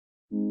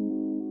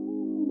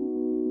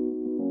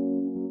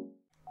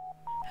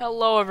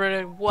Hello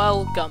everyone,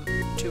 welcome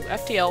to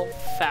FTL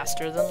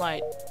Faster Than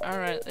Light.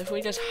 Alright, if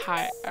we just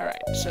hide.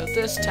 Alright, so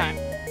this time.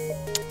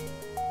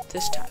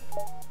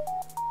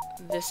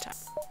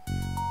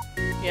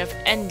 We have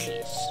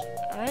NGs.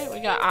 Alright, we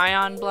got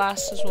Ion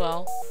Blast as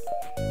well.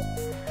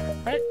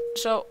 Alright,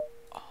 so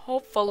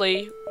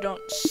hopefully we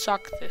don't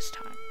suck this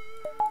time.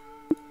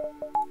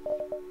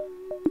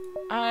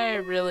 I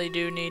really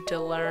do need to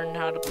learn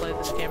how to play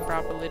this game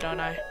properly, don't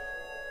I?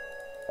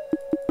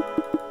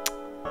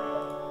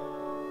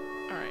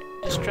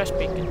 Distress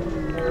beacon.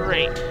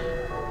 Great.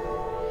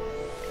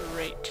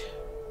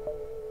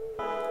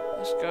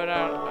 Let's go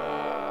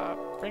down.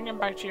 Bring him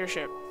back to your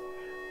ship.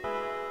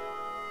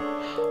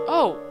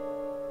 Oh!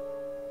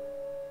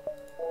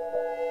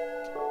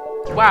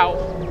 Wow.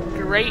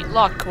 Great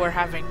luck we're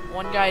having.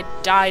 One guy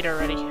died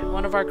already.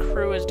 One of our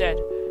crew is dead.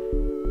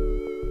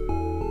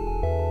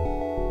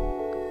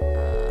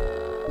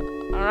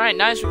 Alright,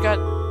 nice. We got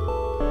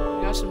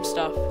some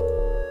stuff.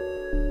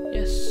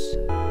 Yes.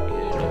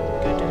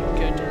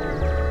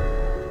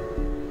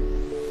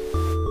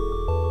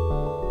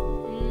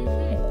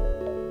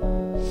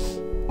 Good.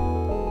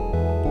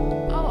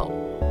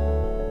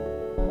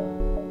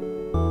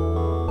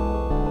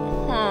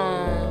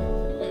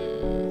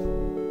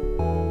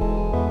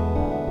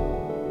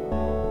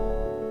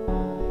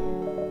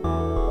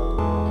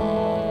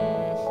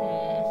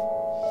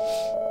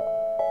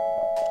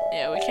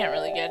 Yeah, we can't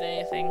really get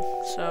anything,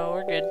 so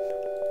we're good.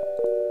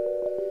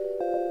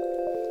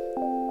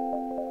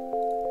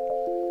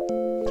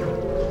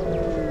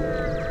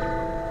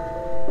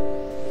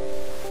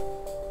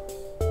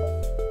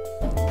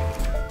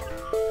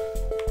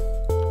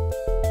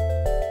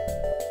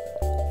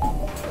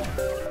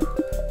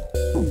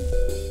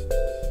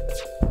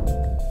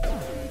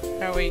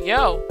 There we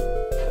go.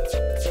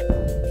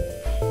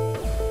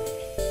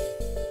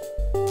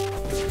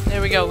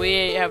 There we go.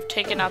 We have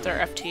taken out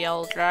their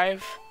FTL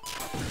drive.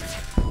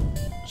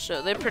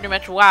 So they pretty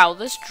much, wow,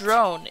 this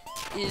drone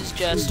is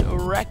just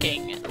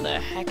wrecking the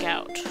heck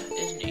out,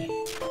 isn't he?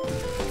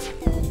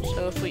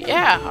 So if we,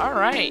 yeah,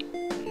 alright.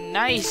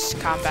 Nice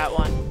combat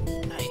one.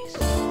 Nice.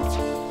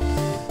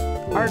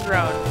 Our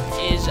drone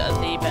is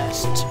the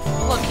best.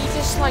 Look, he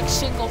just like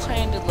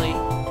single-handedly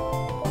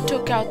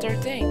took out their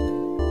thing.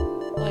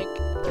 Like,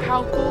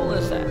 how cool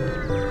is that?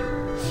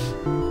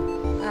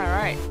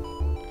 Alright.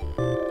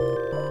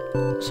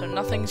 So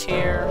nothing's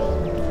here.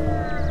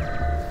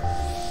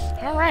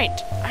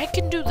 Alright, I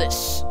can do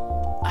this.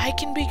 I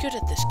can be good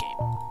at this game.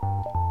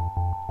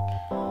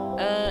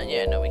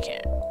 Yeah, no, we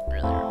can't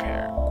really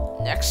repair.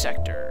 Next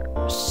sector.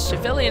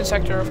 Civilian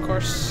sector, of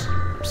course.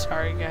 I'm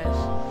sorry, guys.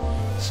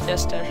 It's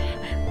just I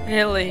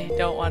really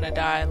don't want to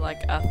die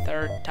like a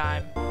third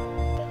time.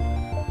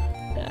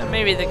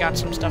 Maybe they got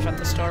some stuff at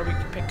the store we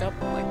can pick up,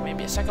 like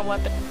maybe a second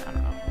weapon.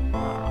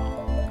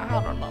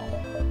 I don't know.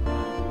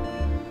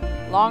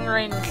 Long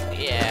range,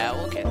 yeah,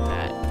 we'll get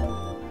that.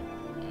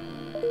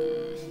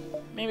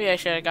 Maybe I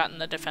should have gotten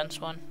the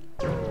defense one.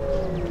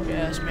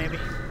 Yes, maybe.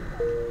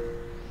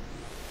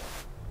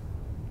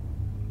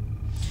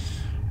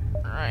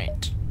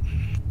 Alright.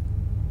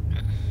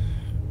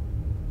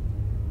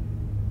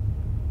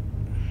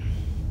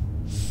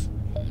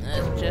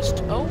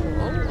 Just,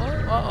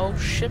 uh-oh,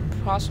 ship,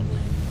 possibly.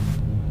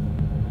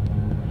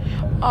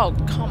 Oh,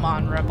 come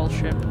on, rebel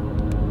ship.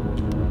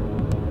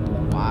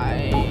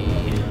 Why?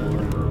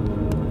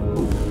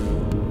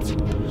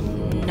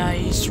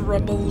 Nice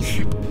rebel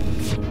ship.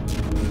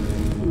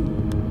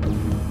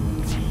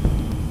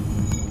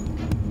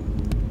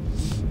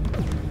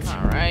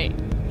 Alright,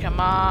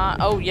 come on.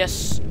 Oh,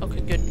 yes.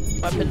 Okay, good.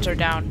 Weapons are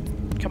down.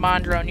 Come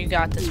on, drone, you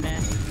got this,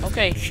 man.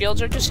 Okay, shields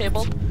are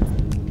disabled.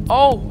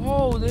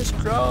 Oh, this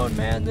drone,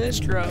 man, this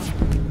drone.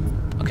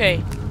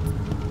 Okay,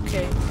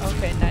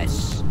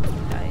 nice.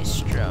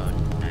 Nice drone,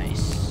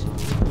 nice.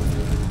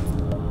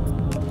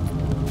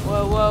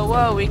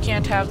 Whoa, we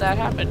can't have that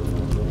happen.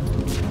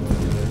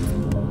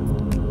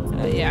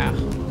 Yeah.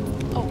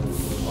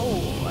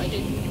 Oh, I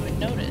didn't even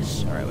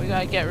notice. Alright, we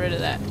gotta get rid of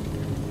that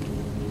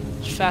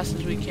as fast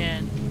as we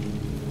can.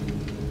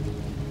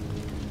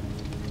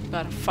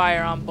 Got a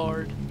fire on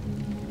board.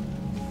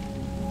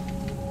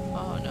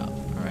 Oh no.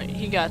 Alright,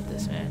 he got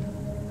this, man.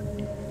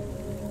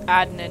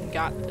 Adnan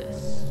got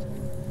this.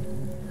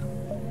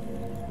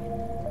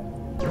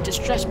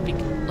 Distress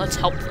beacon. Let's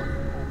help them.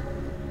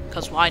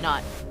 Cause why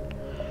not?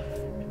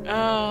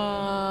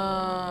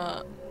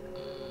 Yeah,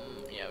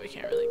 we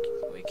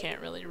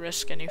can't really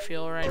risk any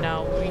fuel right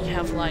now. We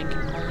have like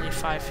only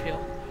 5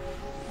 fuel.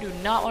 Do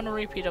not want a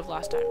repeat of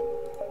last time.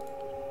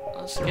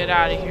 Let's get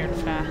out of here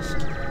fast.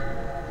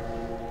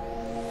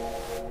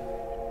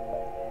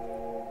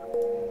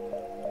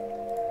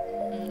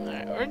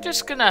 Alright, we're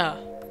just gonna...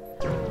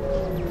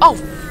 Oh!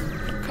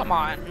 Come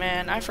on,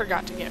 man. I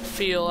forgot to get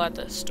fuel at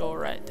the store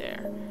right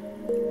there.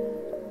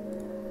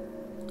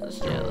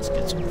 Let's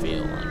get some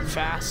fuel on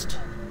fast.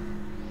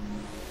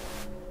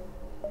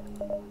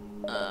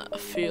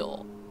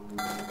 Fuel.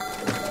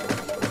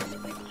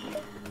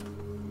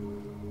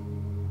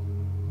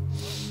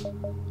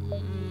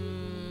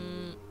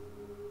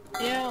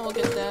 Yeah, we'll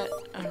get that.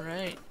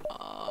 Alright.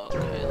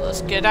 Okay,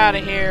 let's get out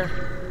of here.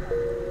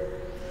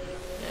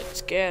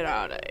 Let's get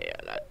out of here.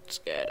 Let's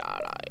get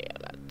out of here.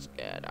 Let's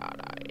get out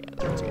of here.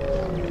 Let's get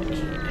out of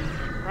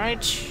here.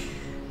 Right.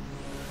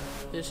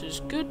 This is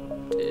good.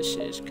 This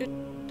is good.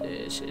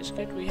 This is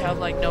good. We have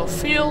like no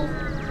fuel.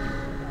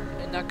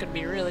 And that could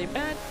be really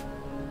bad.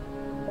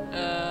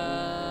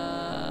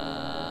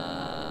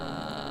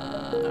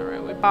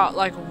 Alright, we bought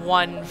like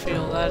one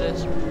fuel, that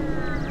is.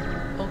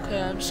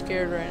 Okay, I'm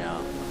scared right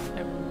now.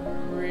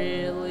 I'm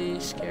really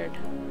scared.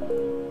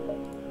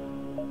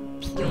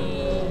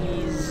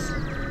 Please.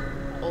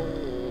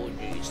 Oh,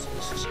 jeez,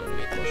 this is gonna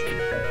be a close one.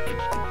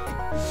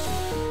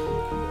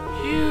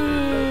 You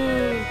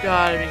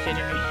gotta be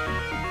kidding me.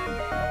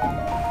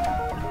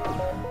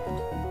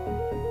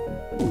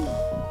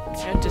 I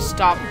have to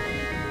stop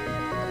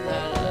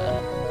that.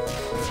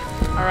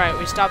 Alright,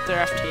 we stopped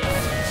their FTL.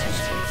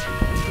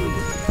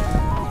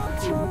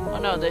 Oh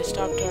no, they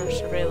stopped our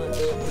surveillance.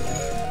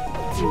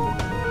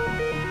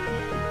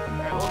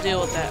 Alright, we'll deal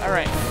with that.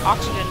 Alright,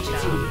 oxygen's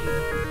down.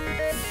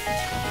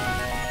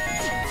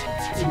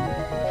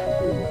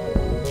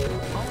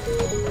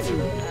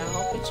 I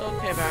hope it's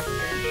okay back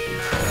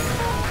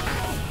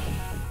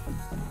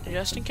here.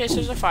 Just in case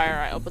there's a fire,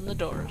 I open the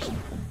doors.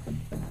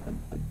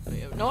 We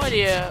have no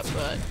idea,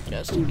 but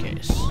just in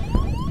case.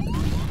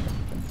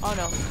 Oh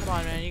no, come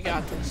on man, you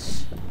got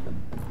this.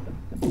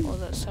 Oh,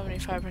 that's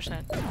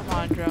 75%. Come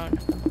on, drone.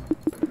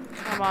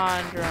 Come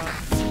on, drone.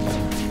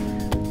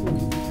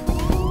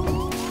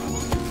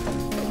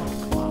 Oh,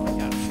 come on, we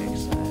gotta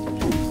fix that.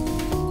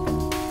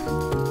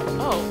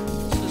 Oh,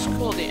 this is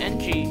cool, the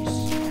NGs.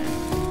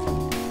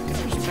 Good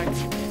respect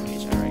for the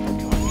NGs. Alright,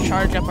 come on,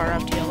 charge up our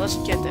FTL. Let's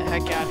get the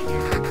heck out of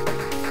here.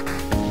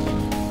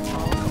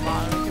 Oh, come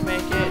on, we can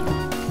make it.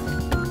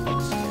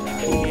 Let's get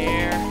out of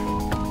here.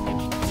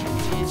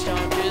 Please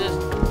don't do this.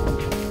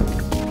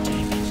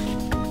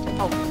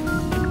 Oh,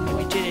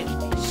 we did it.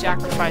 He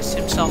sacrificed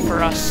himself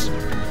for us.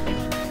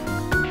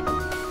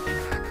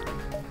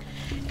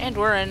 And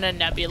we're in a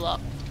nebula.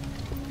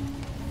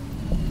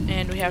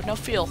 And we have no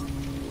fuel.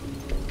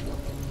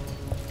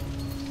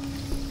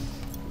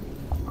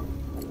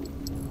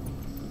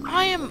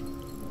 I am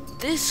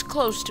this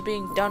close to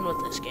being done with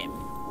this game.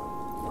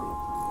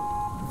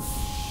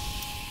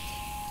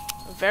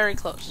 Very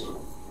close.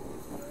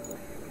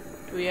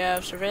 Do we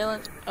have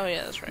surveillance? Oh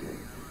yeah, that's right.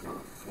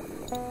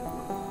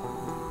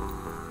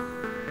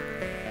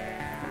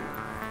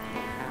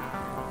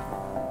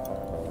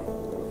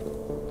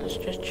 Let's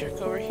just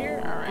check over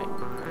here. Alright.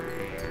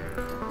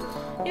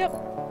 Yep.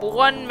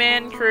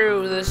 One-man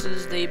crew. This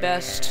is the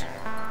best.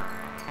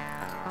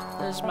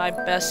 This is my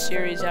best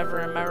series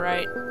ever, am I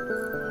right?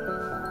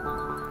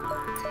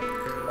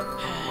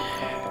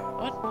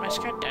 What? My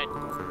Skype died.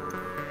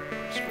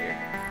 It's weird.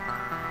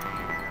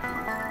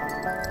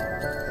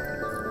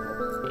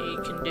 He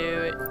can do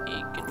it.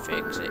 He can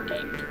fix it. He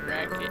can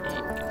wreck it. He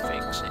can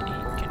fix it. He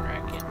can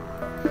wreck it.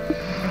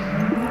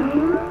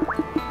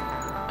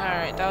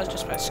 Alright, that was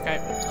just my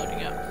Skype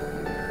loading up.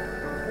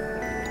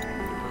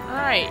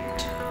 Alright.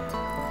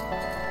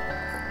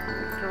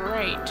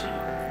 Great.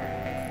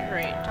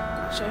 Great.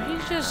 So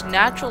he's just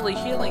naturally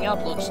healing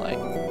up, looks like.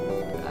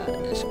 That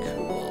is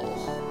cool.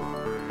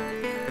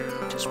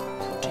 Just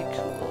pretty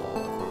cool.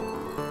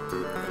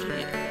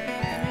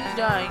 He's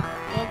dying.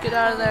 Oh, get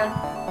out of there.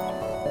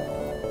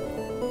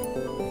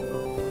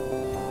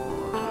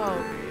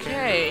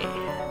 Okay.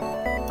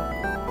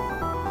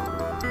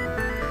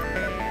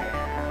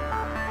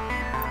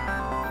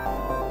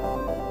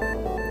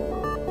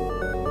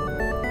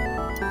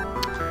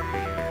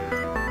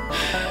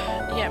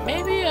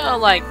 Maybe I'll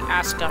like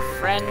ask a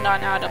friend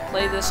on how to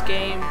play this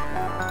game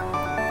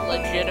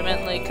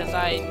legitimately, because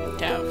I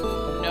have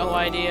no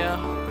idea,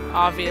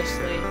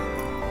 obviously.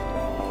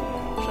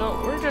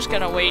 So we're just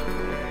gonna wait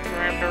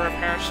for him to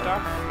repair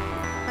stuff.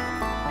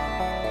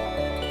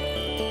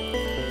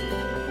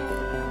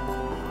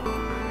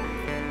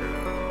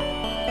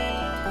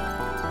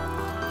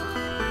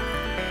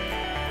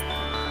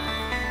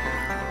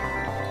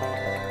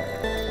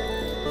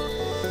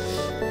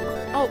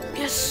 Oh,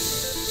 yes!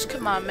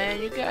 Come on,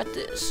 man, you got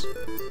this.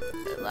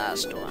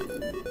 Last one.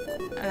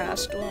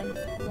 Last one.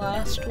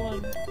 Last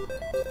one.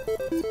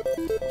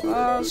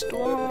 Last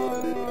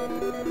one.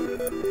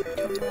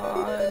 Come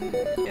on.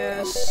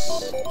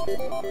 Yes.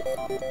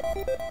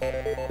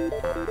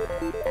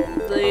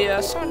 The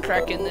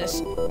soundtrack in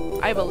this,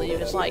 I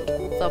believe, is like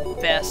the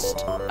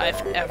best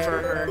I've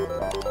ever heard.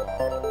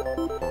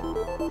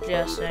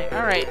 Just saying.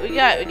 Alright, we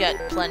got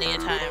plenty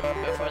of time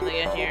before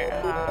they get here.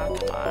 Come on,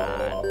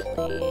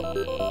 please.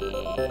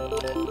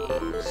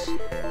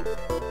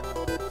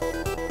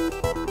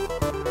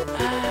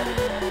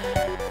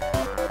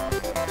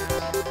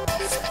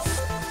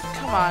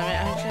 Come on,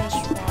 man, I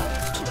just want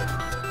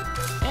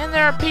to. And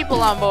there are people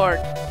on board.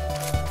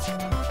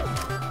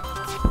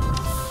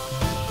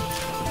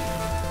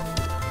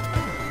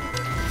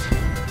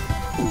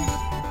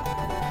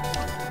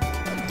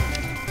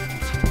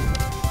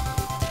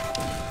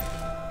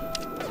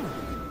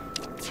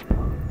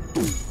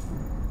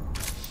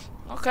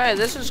 Okay,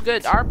 this is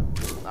good.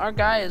 Our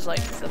guy is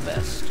like the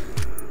best.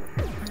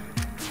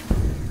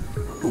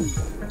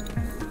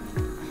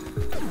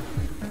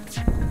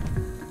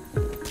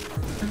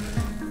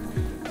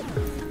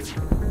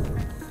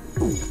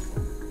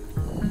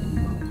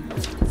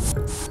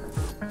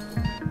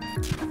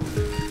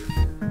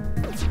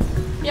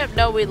 Yep,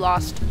 no, we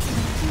lost.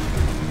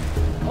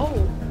 Oh,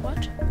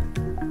 what?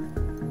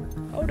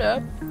 Hold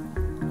up.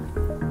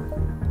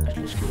 I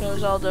just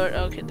close all doors.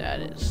 Okay,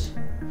 that is.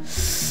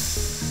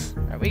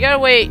 Alright, we gotta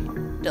wait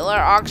till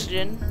our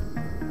oxygen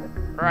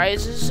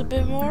rises a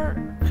bit more,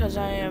 because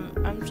I'm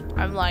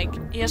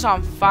like, he's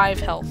on 5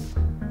 health.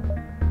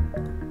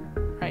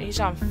 Right, he's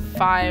on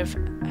 5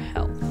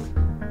 health.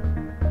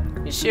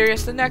 You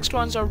serious? The next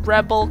one's a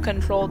rebel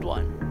controlled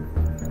one.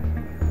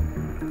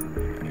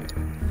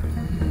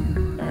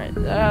 Alright,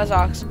 that has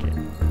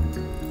oxygen.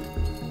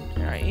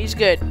 Alright, he's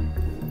good.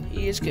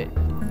 He is good.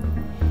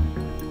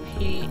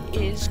 He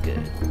is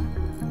good.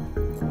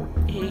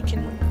 He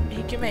can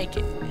make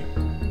it.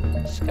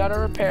 Just gotta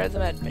repair the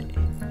med bay.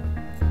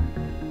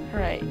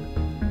 Alright.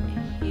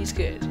 He's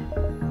good.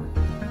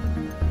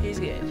 He's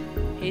good.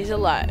 He's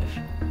alive.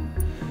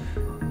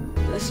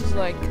 This is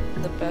like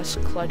the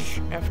best clutch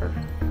ever.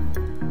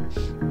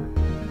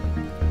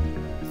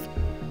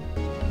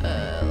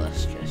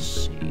 Let's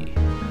just see.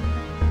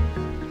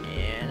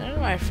 Yeah, none of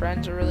my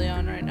friends are really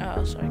on right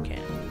now, so I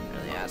can't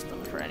really ask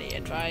them for any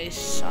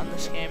advice on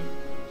this game.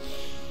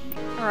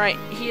 Alright,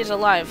 he is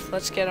alive.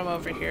 Let's get him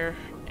over here.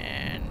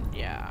 And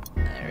yeah,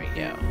 there we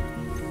go.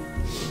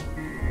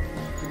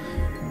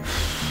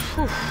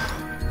 Whew.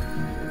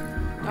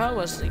 That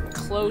was a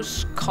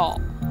close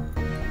call.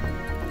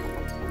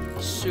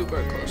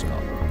 Super close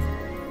call.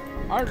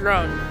 Our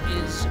drone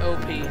is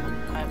OP.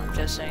 I'm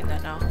just saying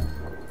that now.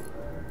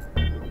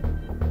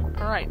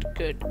 Alright,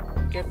 good.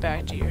 Get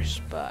back to your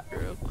spot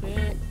real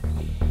quick.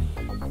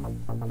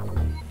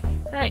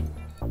 Alright.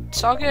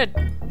 It's all good.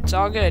 It's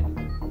all good.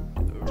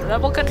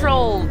 Rebel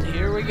controlled.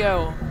 Here we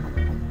go.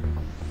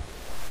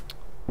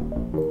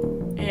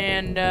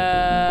 And,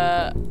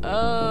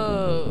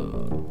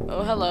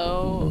 oh,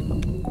 hello.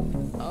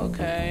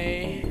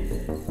 Okay.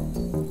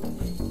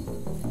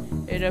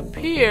 It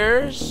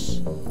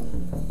appears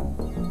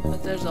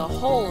that there's a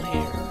hole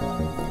here.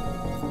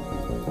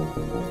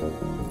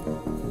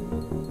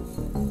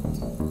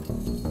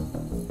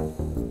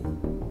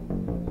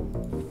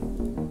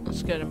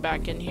 Let's get him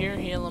back in here,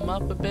 heal him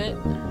up a bit.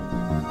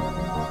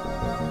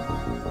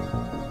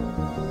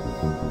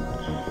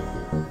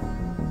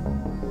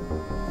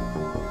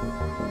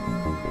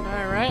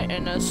 Alright,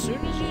 and as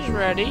soon as he's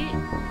ready,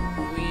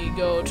 we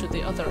go to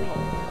the other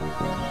hole.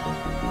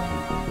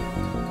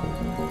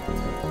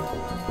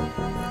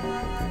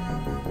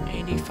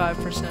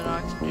 85%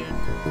 oxygen.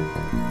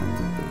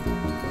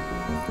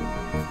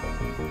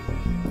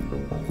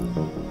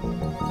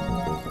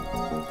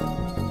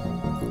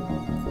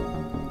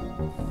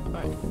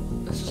 Alright,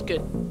 this is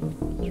good.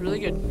 It's really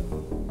good.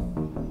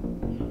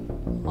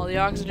 All the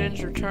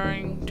oxygen's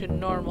returning to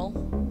normal.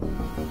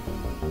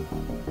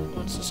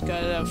 Once this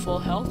guy's at full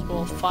health,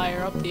 we'll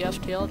fire up the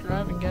FTL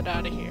drive and get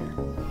out of here.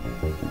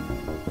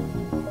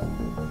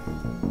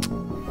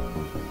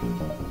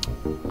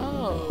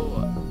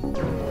 Oh,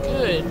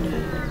 good.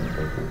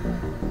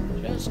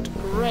 Just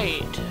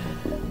great.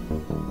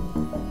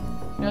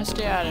 Gotta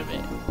stay out of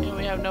it. And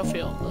we have no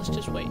fuel. Let's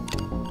just wait.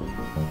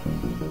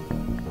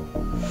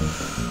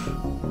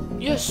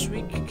 Yes,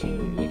 we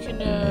can,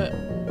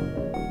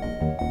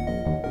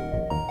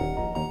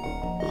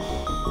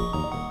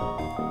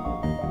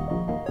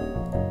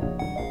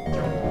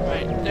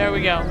 Right, there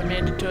we go. We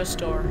made it to a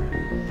store.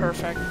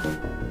 Perfect.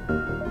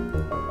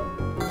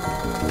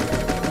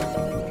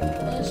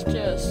 Let's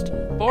just...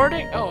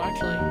 Boarding? Oh,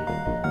 actually.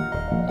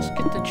 Let's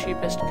get the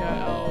cheapest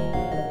guy. Oh,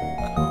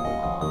 come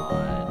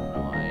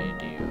on. Why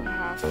do you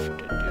have to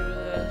do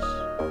this?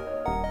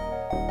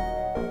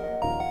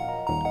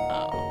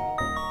 Oh.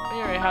 We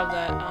already have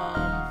that.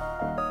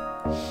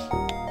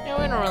 Yeah,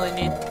 we don't really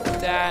need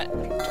that.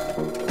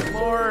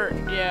 More,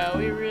 yeah,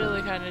 we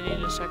really kind of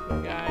need a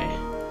second guy.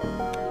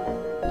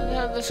 Let's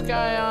have this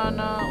guy on,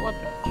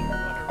 weapons or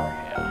whatever,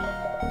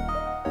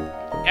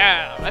 yeah.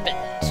 Yeah,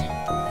 weapons.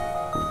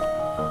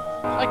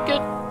 Like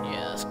good?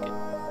 Yeah, that's good.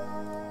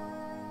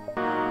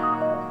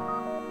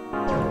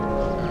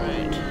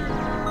 Alright.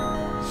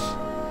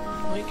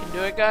 We can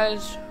do it,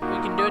 guys. We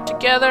can do it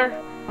together.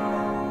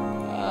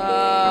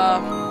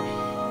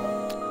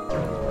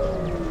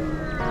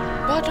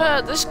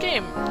 But this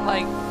game,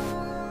 like,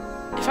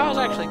 if I was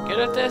actually good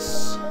at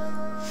this,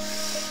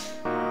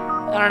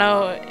 I don't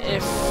know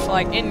if,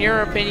 like, in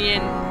your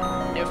opinion,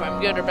 if I'm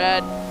good or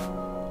bad.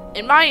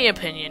 In my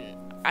opinion,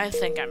 I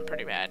think I'm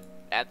pretty bad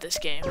at this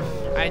game.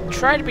 I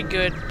try to be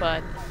good,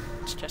 but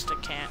it's just I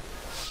can't.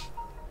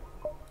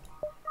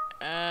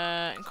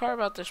 Inquire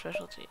about their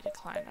specialty.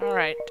 Decline.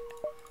 Alright.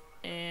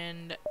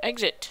 And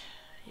exit.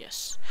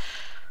 Yes.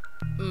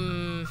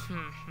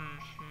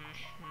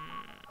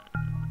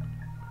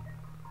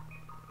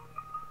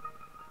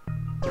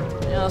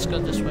 Yeah, let's go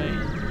this way.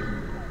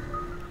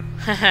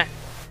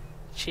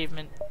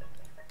 achievement.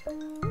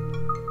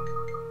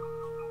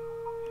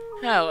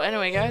 Oh,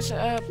 anyway, guys,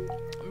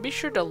 be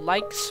sure to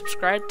like,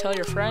 subscribe, tell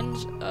your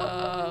friends,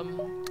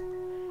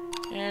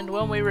 and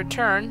when we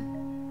return,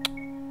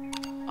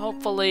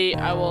 hopefully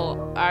I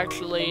will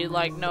actually,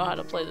 like, know how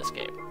to play this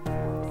game.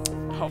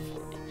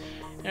 Hopefully.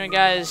 Anyway,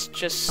 guys,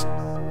 just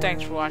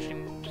thanks for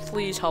watching.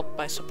 Please help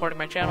by supporting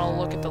my channel.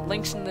 Look at the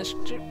links in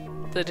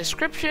the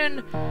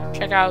description.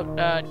 Check out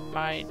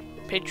my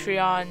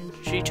Patreon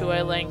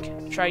G2A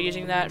link. Try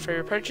using that for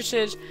your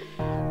purchases.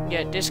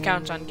 Get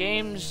discounts on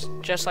games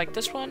just like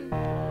this one.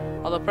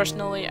 Although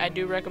personally, I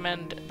do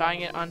recommend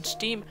buying it on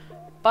Steam,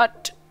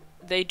 but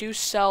they do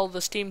sell the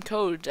Steam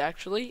codes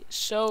actually,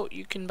 so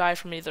you can buy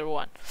from either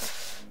one.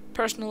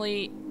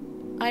 Personally,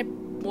 I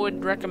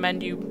would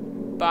recommend you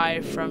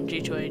buy from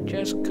G2A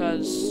just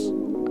because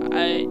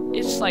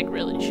it's like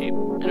really cheap.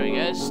 Anyway,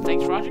 guys,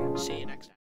 thanks for watching. See you next time.